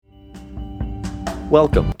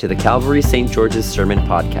Welcome to the Calvary St. George's Sermon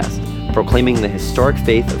Podcast, proclaiming the historic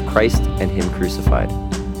faith of Christ and Him crucified.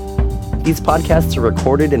 These podcasts are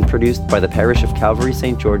recorded and produced by the parish of Calvary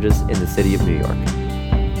St. George's in the city of New York.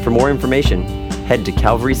 For more information, head to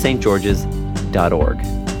calvarystgeorges.org.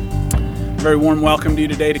 Very warm welcome to you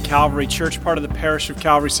today to Calvary Church, part of the parish of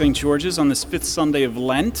Calvary St. George's on this fifth Sunday of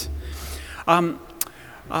Lent.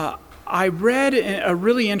 I read a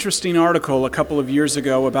really interesting article a couple of years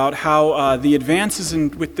ago about how with the advances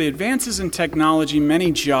in technology,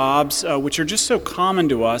 many jobs, which are just so common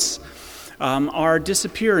to us, are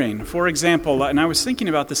disappearing. For example, and I was thinking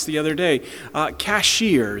about this the other day,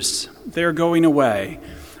 cashiers, they're going away.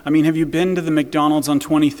 I mean, have you been to the McDonald's on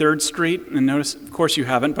 23rd Street? And notice, of course you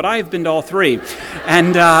haven't, but I have been to all three.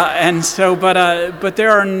 But there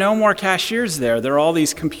are no more cashiers there. There are all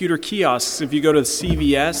these computer kiosks. If you go to the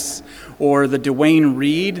CVS or the Duane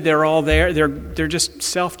Reade, they're all there. They're just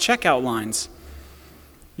self-checkout lines.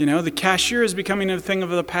 You know, the cashier is becoming a thing of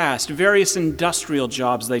the past. Various industrial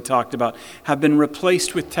jobs they talked about have been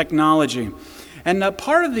replaced with technology. And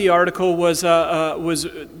part of the article was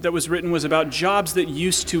written about jobs that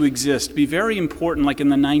used to exist, be very important, like in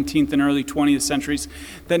the 19th and early 20th centuries,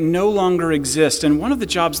 that no longer exist. And one of the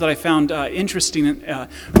jobs that I found interesting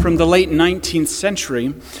from the late 19th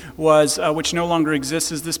century was, which no longer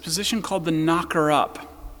exists, is this position called the knocker-up.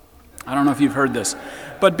 I don't know if you've heard this.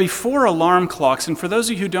 But before alarm clocks, and for those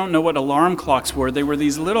of you who don't know what alarm clocks were, they were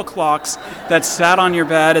these little clocks that sat on your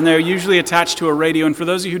bed, and they're usually attached to a radio. And for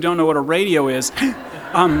those of you who don't know what a radio is,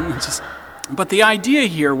 but the idea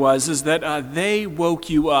here is that they woke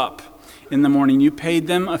you up in the morning. You paid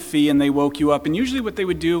them a fee, and they woke you up. And usually what they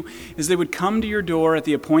would do is they would come to your door at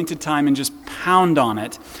the appointed time and just pound on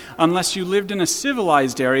it, unless you lived in a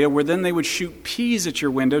civilized area where then they would shoot peas at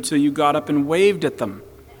your window till you got up and waved at them.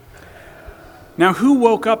 Now, who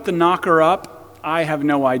woke up the knocker-up? I have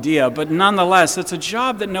no idea, but nonetheless, it's a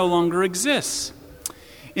job that no longer exists.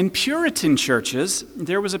 In Puritan churches,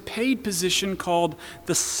 there was a paid position called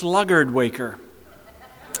the sluggard waker.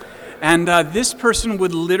 And this person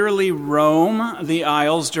would literally roam the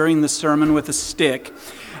aisles during the sermon with a stick.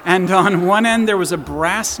 And on one end, there was a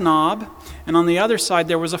brass knob, and on the other side,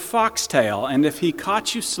 there was a foxtail. And if he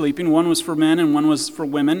caught you sleeping, one was for men and one was for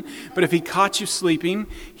women, but if he caught you sleeping,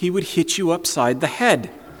 he would hit you upside the head.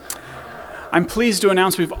 I'm pleased to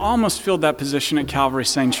announce we've almost filled that position at Calvary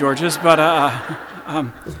St. George's, but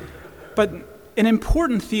an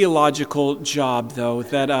important theological job, though,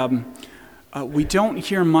 that we don't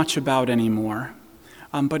hear much about anymore,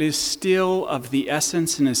 but is still of the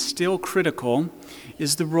essence and is still critical,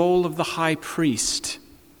 is the role of the high priest.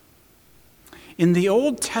 In the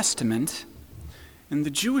Old Testament, in the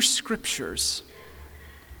Jewish scriptures,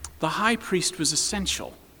 the high priest was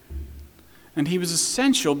essential. And he was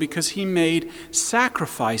essential because he made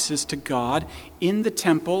sacrifices to God in the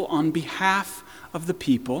temple on behalf of the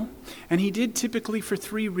people. And he did typically for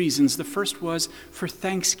three reasons. The first was for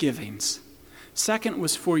thanksgivings. Second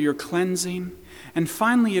was for your cleansing. And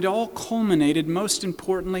finally, it all culminated, most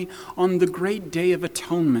importantly, on the great day of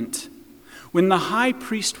atonement, when the high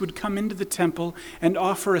priest would come into the temple and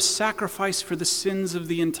offer a sacrifice for the sins of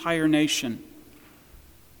the entire nation.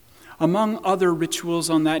 Among other rituals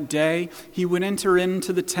on that day, he would enter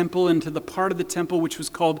into the temple, into the part of the temple which was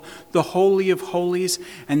called the Holy of Holies,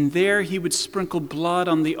 and there he would sprinkle blood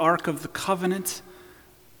on the Ark of the Covenant.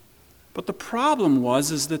 But the problem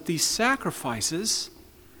was that these sacrifices,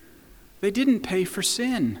 they didn't pay for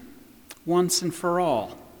sin once and for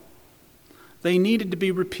all. They needed to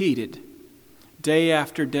be repeated day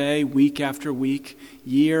after day, week after week,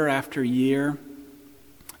 year after year.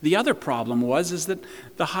 The other problem was that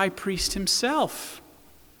the high priest himself,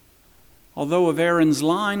 although of Aaron's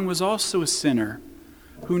line, was also a sinner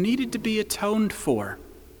who needed to be atoned for.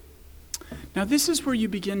 Now, this is where you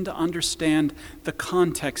begin to understand the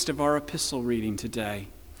context of our epistle reading today.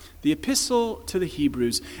 The epistle to the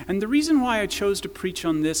Hebrews. And the reason why I chose to preach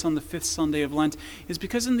on this on the fifth Sunday of Lent is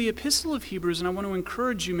because in the epistle of Hebrews, and I want to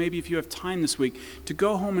encourage you, maybe if you have time this week, to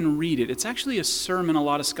go home and read it. It's actually a sermon, a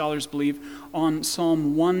lot of scholars believe, on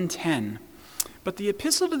Psalm 110. But the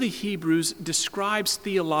epistle to the Hebrews describes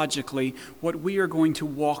theologically what we are going to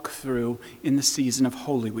walk through in the season of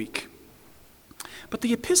Holy Week. But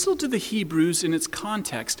the epistle to the Hebrews in its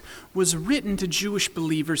context was written to Jewish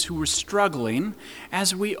believers who were struggling,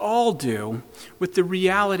 as we all do, with the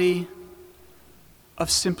reality of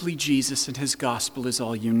simply Jesus and his gospel is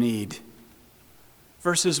all you need,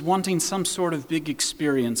 versus wanting some sort of big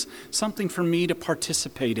experience, something for me to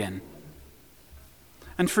participate in.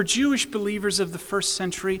 And for Jewish believers of the first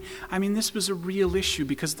century, this was a real issue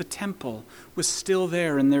because the temple was still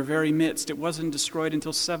there in their very midst. It wasn't destroyed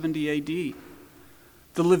until 70 A.D.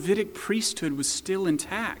 The Levitic priesthood was still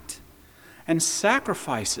intact. And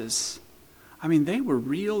sacrifices, they were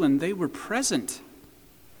real and they were present.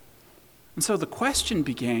 And so the question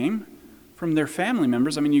became from their family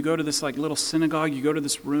members, you go to this little synagogue, you go to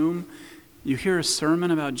this room, you hear a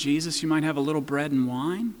sermon about Jesus, you might have a little bread and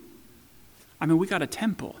wine. We got a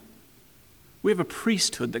temple. We have a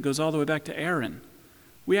priesthood that goes all the way back to Aaron.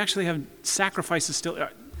 We actually have sacrifices still.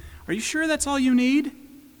 Are you sure that's all you need?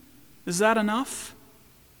 Is that enough?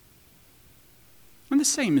 And the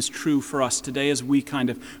same is true for us today as we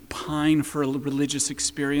kind of pine for religious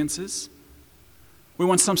experiences. We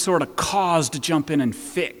want some sort of cause to jump in and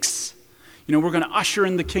fix. We're going to usher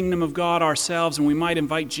in the kingdom of God ourselves, and we might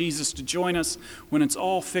invite Jesus to join us when it's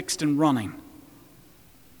all fixed and running.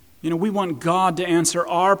 We want God to answer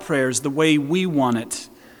our prayers the way we want it,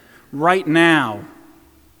 right now.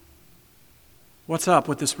 What's up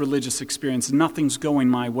with this religious experience? Nothing's going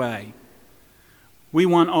my way. We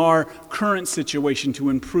want our current situation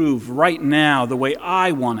to improve right now the way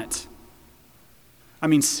I want it.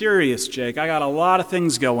 Serious, Jake, I got a lot of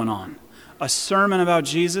things going on. A sermon about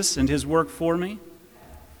Jesus and his work for me?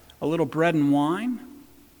 A little bread and wine?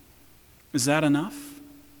 Is that enough?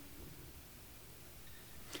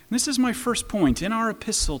 This is my first point. In our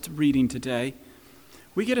epistle reading today,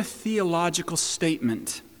 we get a theological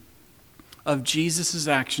statement of Jesus'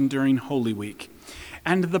 action during Holy Week.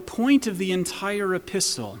 And the point of the entire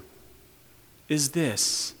epistle is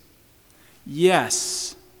this: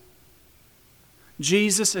 yes,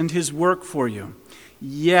 Jesus and his work for you.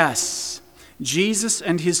 Yes, Jesus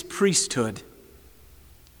and his priesthood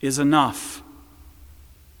is enough.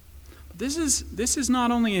 But this is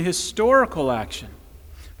not only a historical action,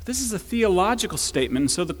 but this is a theological statement.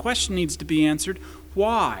 And so the question needs to be answered: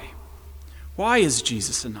 why? Why is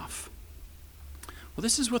Jesus enough? Well,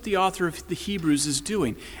 this is what the author of the Hebrews is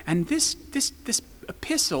doing. And this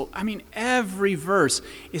epistle, every verse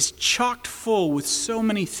is chocked full with so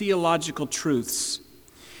many theological truths.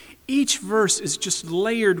 Each verse is just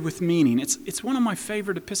layered with meaning. It's one of my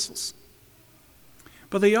favorite epistles.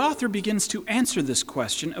 But the author begins to answer this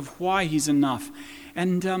question of why he's enough.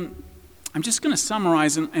 And I'm just going to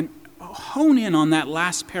summarize and hone in on that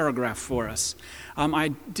last paragraph for us. I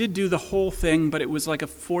did do the whole thing, but it was like a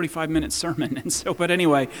 45-minute sermon. But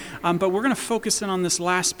we're going to focus in on this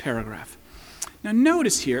last paragraph. Now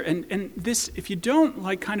notice here, and this, if you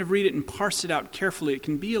don't kind of read it and parse it out carefully, it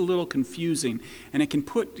can be a little confusing, and it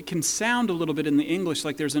can sound a little bit in the English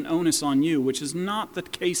like there's an onus on you, which is not the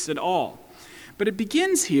case at all. But it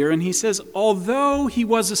begins here, and he says, although he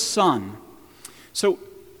was a son. So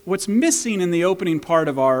what's missing in the opening part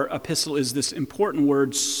of our epistle is this important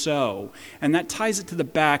word, so. And that ties it to the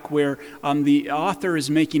back where the author is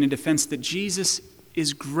making a defense that Jesus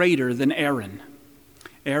is greater than Aaron.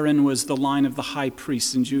 Aaron was the line of the high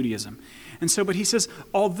priests in Judaism. But he says,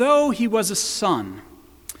 although he was a son.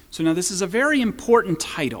 So now this is a very important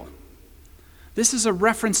title. This is a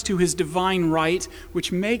reference to his divine right,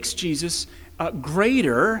 which makes Jesus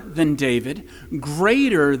greater than David,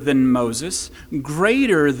 greater than Moses,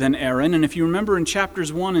 greater than Aaron. And if you remember in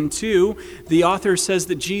chapters 1 and 2, the author says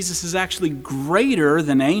that Jesus is actually greater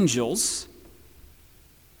than angels.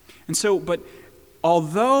 But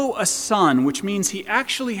although a son, which means he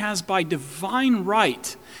actually has by divine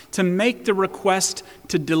right to make the request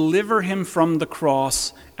to deliver him from the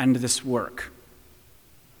cross and this work.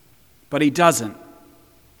 But he doesn't.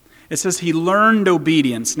 It says he learned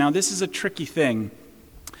obedience. Now, this is a tricky thing.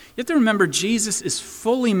 You have to remember Jesus is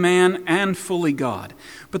fully man and fully God.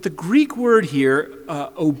 But the Greek word here,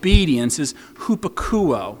 obedience, is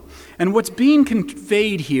hupakuo. And what's being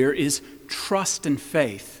conveyed here is trust and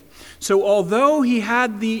faith. So although he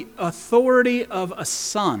had the authority of a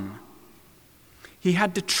son, he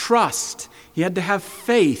had to trust, he had to have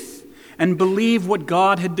faith and believe what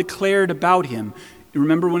God had declared about him.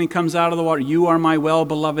 Remember when he comes out of the water, you are my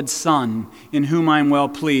well-beloved son, in whom I am well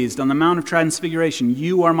pleased. On the Mount of Transfiguration,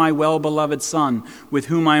 you are my well-beloved son, with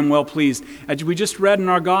whom I am well pleased. As we just read in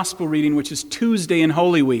our gospel reading, which is Tuesday in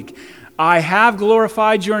Holy Week, I have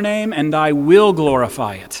glorified your name and I will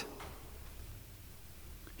glorify it.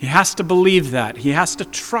 He has to believe that. He has to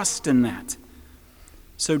trust in that.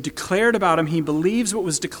 So declared about him, he believes what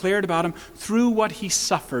was declared about him through what he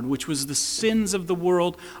suffered, which was the sins of the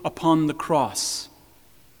world upon the cross.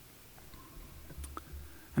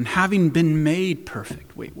 And having been made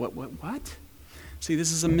perfect. Wait, what? See,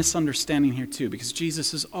 this is a misunderstanding here too, because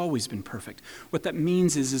Jesus has always been perfect. What that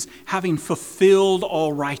means is having fulfilled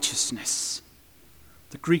all righteousness.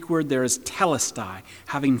 The Greek word there is telestai,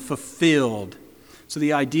 having fulfilled. So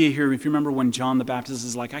the idea here, if you remember when John the Baptist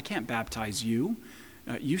is like, I can't baptize you.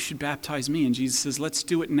 You should baptize me. And Jesus says, let's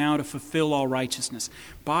do it now to fulfill all righteousness.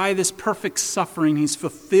 By this perfect suffering, he's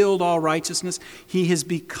fulfilled all righteousness. He is,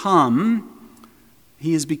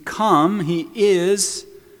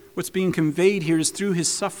 what's being conveyed here is through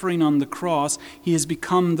his suffering on the cross, he has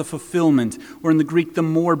become the fulfillment, or in the Greek, the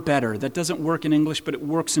more better. That doesn't work in English, but it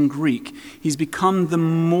works in Greek. He's become the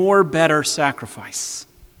more better sacrifice.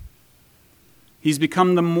 He's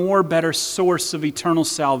become the more better source of eternal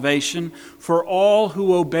salvation for all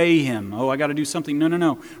who obey him. Oh, I got to do something.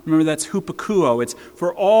 No. Remember, that's hupakuo. It's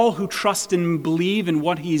for all who trust and believe in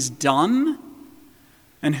what he's done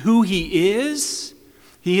and who he is.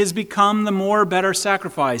 He has become the more better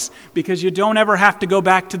sacrifice because you don't ever have to go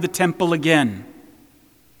back to the temple again.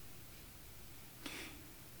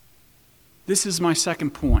 This is my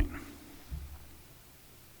second point.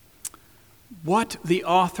 What the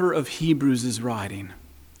author of Hebrews is writing,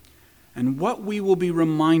 and what we will be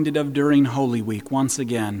reminded of during Holy Week once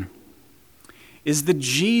again, is that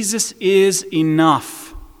Jesus is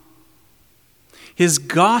enough. His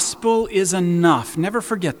gospel is enough. Never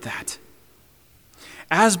forget that.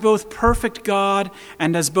 As both perfect God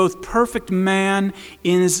and as both perfect man,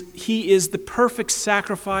 he is the perfect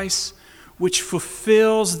sacrifice which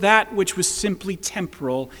fulfills that which was simply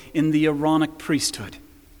temporal in the Aaronic priesthood.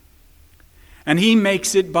 And he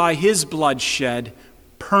makes it by his bloodshed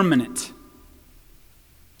permanent.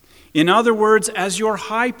 In other words, as your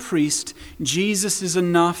high priest, Jesus is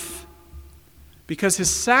enough because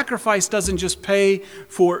his sacrifice doesn't just pay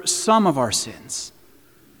for some of our sins.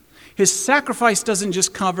 His sacrifice doesn't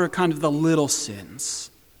just cover kind of the little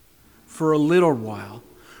sins for a little while.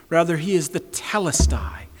 Rather, he is the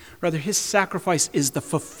telestai. Rather, his sacrifice is the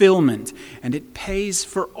fulfillment, and it pays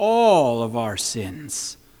for all of our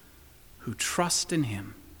sins who trust in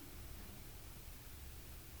him.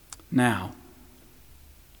 Now,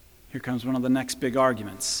 here comes one of the next big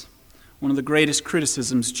arguments. One of the greatest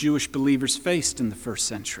criticisms Jewish believers faced in the first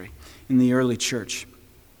century, in the early church.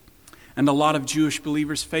 And a lot of Jewish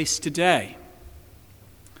believers face today.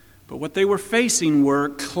 But what they were facing were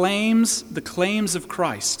the claims of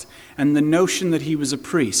Christ, and the notion that he was a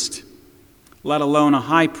priest, let alone a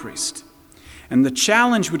high priest. And the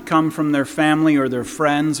challenge would come from their family or their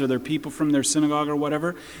friends or their people from their synagogue or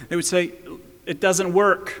whatever. They would say, it doesn't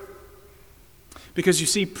work. Because you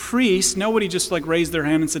see, priests, nobody just raised their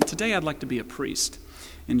hand and said, today I'd like to be a priest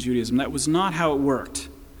in Judaism. That was not how it worked.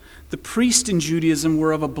 The priests in Judaism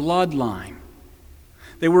were of a bloodline.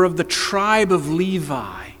 They were of the tribe of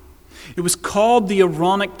Levi. It was called the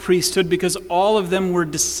Aaronic priesthood because all of them were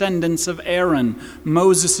descendants of Aaron,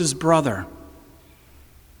 Moses' brother.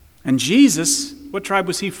 And Jesus, what tribe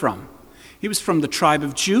was he from? He was from the tribe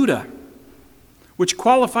of Judah, which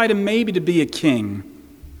qualified him maybe to be a king.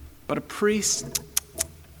 But a priest?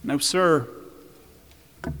 No, sir.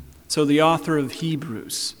 So the author of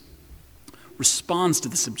Hebrews responds to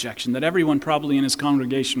this objection that everyone probably in his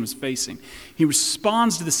congregation was facing. He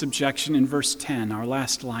responds to this objection in verse 10, our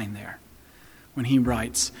last line there, when he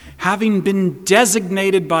writes, having been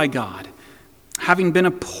designated by God, having been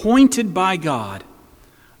appointed by God,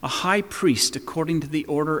 a high priest according to the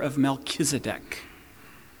order of Melchizedek.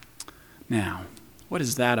 Now, what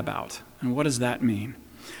is that about? And what does that mean?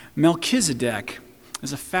 Melchizedek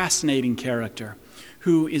is a fascinating character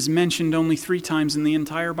who is mentioned only 3 times in the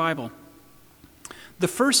entire Bible. The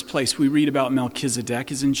first place we read about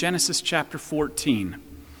Melchizedek is in Genesis chapter 14.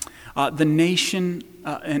 The nation,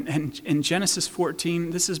 and in Genesis 14,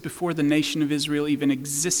 this is before the nation of Israel even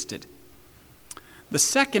existed. The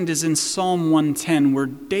second is in Psalm 110, where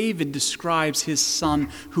David describes his son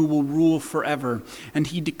who will rule forever. And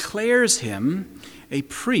he declares him a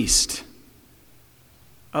priest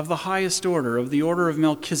of the highest order, of the order of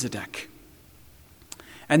Melchizedek.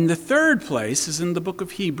 And the third place is in the book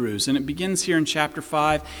of Hebrews, and it begins here in chapter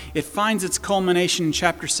 5. It finds its culmination in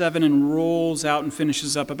chapter 7 and rolls out and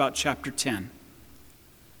finishes up about chapter 10.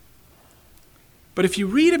 But if you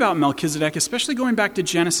read about Melchizedek, especially going back to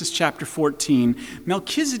Genesis chapter 14,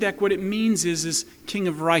 Melchizedek, what it means is king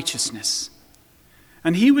of righteousness.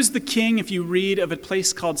 And he was the king, if you read, of a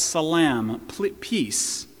place called Salam,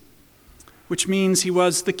 peace, which means he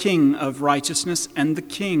was the king of righteousness and the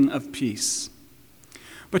king of peace.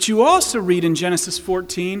 But you also read in Genesis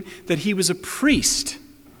 14 that he was a priest.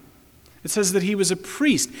 It says that he was a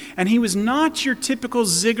priest, and he was not your typical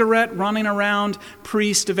ziggurat running around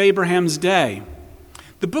priest of Abraham's day.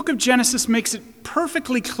 The book of Genesis makes it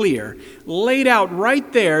perfectly clear, laid out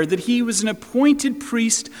right there, that he was an appointed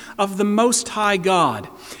priest of the Most High God.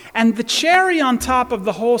 And the cherry on top of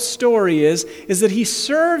the whole story is that he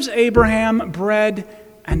serves Abraham bread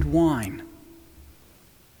and wine.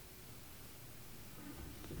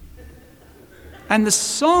 And the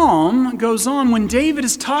psalm goes on, when David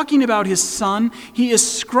is talking about his son, he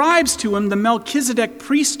ascribes to him the Melchizedek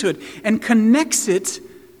priesthood and connects it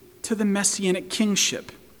to the Messianic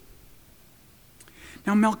kingship.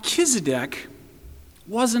 Now, Melchizedek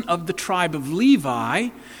wasn't of the tribe of Levi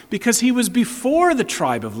because he was before the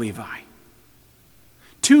tribe of Levi.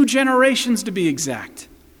 2 generations to be exact.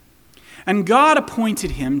 And God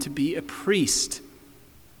appointed him to be a priest.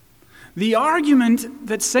 The argument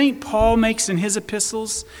that St. Paul makes in his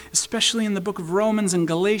epistles, especially in the book of Romans and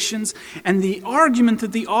Galatians, and the argument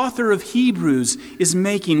that the author of Hebrews is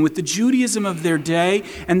making with the Judaism of their day,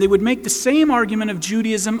 and they would make the same argument of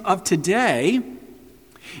Judaism of today,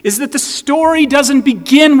 is that the story doesn't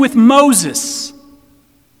begin with Moses.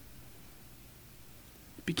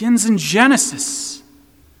 It begins in Genesis.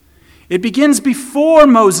 It begins before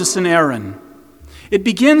Moses and Aaron. It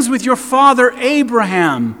begins with your father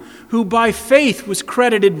Abraham, who by faith was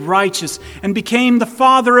credited righteous and became the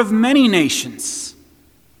father of many nations.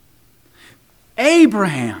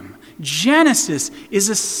 Abraham, Genesis, is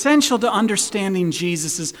essential to understanding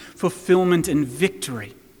Jesus' fulfillment and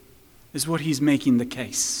victory, is what he's making the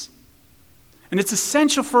case. And it's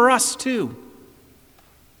essential for us too.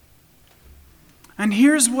 And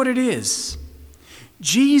here's what it is.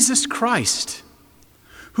 Jesus Christ,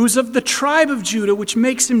 who's of the tribe of Judah, which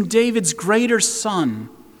makes him David's greater son,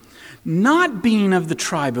 not being of the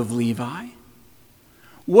tribe of Levi,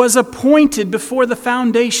 was appointed before the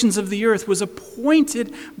foundations of the earth, was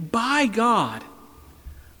appointed by God,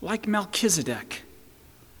 like Melchizedek,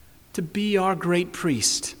 to be our great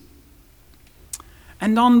priest.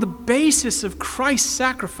 And on the basis of Christ's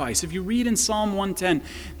sacrifice, if you read in Psalm 110,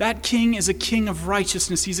 that king is a king of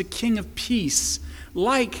righteousness. He's a king of peace,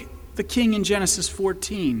 like the king in Genesis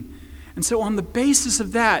 14. And so on the basis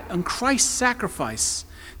of that, on Christ's sacrifice,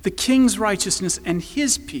 the king's righteousness and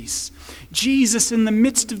his peace, Jesus, in the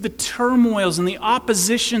midst of the turmoils and the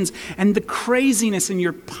oppositions and the craziness and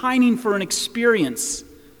your pining for an experience,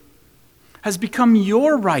 has become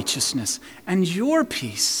your righteousness and your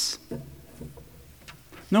peace,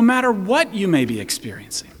 no matter what you may be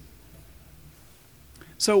experiencing.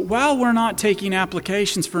 So while we're not taking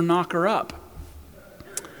applications for knock her up,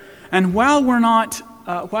 and while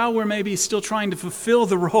we're maybe still trying to fulfill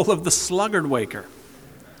the role of the sluggard waker,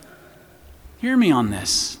 hear me on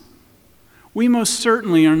this. We most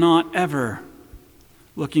certainly are not ever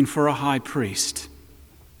looking for a high priest.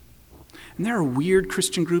 And there are weird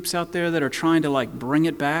Christian groups out there that are trying to bring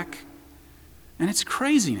it back. And it's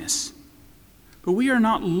craziness. But we are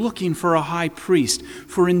not looking for a high priest,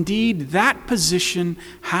 for indeed that position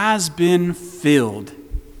has been filled.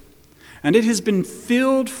 And it has been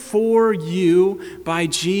filled for you by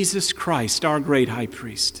Jesus Christ, our great high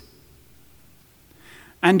priest.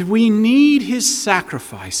 And we need his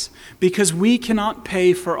sacrifice because we cannot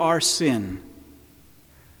pay for our sin.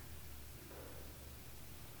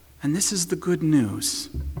 And this is the good news.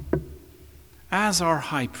 As our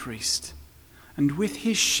high priest, and with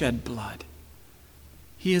his shed blood,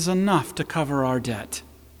 he is enough to cover our debt.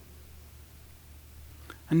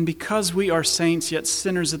 And because we are saints yet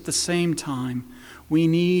sinners at the same time, we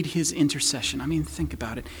need his intercession. I mean, think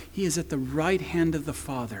about it. He is at the right hand of the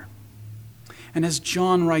Father. And as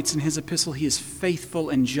John writes in his epistle, he is faithful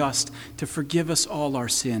and just to forgive us all our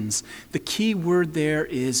sins. The key word there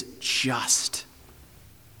is just.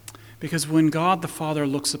 Because when God the Father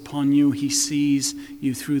looks upon you, he sees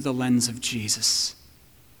you through the lens of Jesus.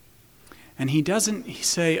 And he doesn't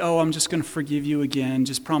say, oh, I'm just going to forgive you again,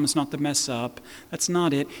 just promise not to mess up. That's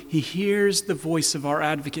not it. He hears the voice of our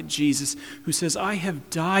advocate Jesus, who says, I have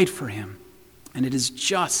died for him, and it is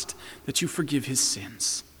just that you forgive his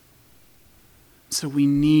sins. So we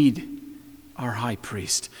need our high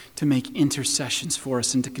priest to make intercessions for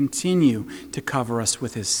us and to continue to cover us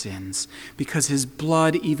with his sins, because his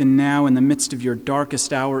blood, even now in the midst of your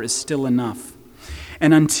darkest hour, is still enough.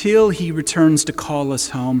 And until he returns to call us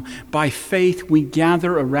home, by faith we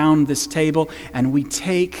gather around this table and we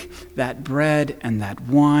take that bread and that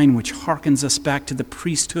wine, which harkens us back to the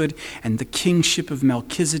priesthood and the kingship of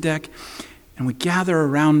Melchizedek, and we gather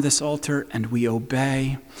around this altar and we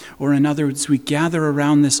obey. Or in other words, we gather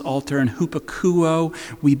around this altar and hupakuo,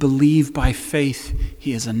 we believe by faith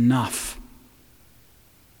he is enough.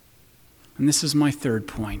 And this is my third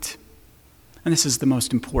point. And this is the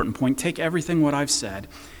most important point. Take everything what I've said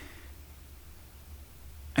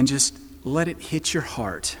and just let it hit your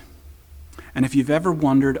heart. And if you've ever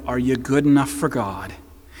wondered, are you good enough for God?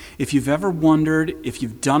 If you've ever wondered if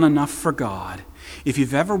you've done enough for God, if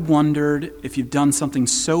you've ever wondered if you've done something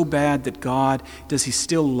so bad that God, does he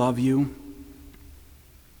still love you?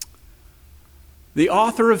 The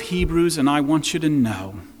author of Hebrews, and I want you to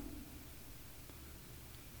know,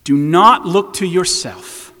 do not look to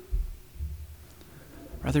yourself.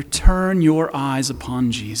 Rather, turn your eyes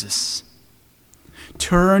upon Jesus.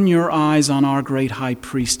 Turn your eyes on our great high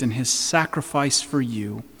priest and his sacrifice for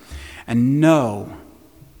you, and know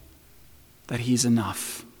that he's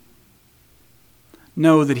enough.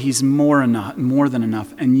 Know that he's more than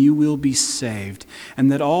enough, and you will be saved,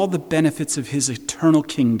 and that all the benefits of his eternal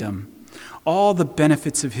kingdom, all the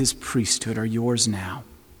benefits of his priesthood are yours now.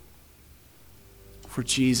 For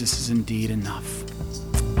Jesus is indeed enough.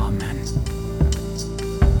 Amen.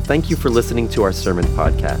 Thank you for listening to our sermon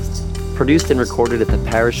podcast, produced and recorded at the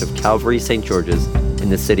parish of Calvary St. George's in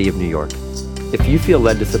the city of New York. If you feel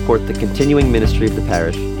led to support the continuing ministry of the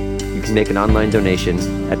parish, you can make an online donation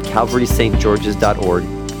at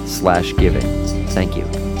calvarystgeorges.org/giving. Thank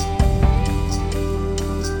you.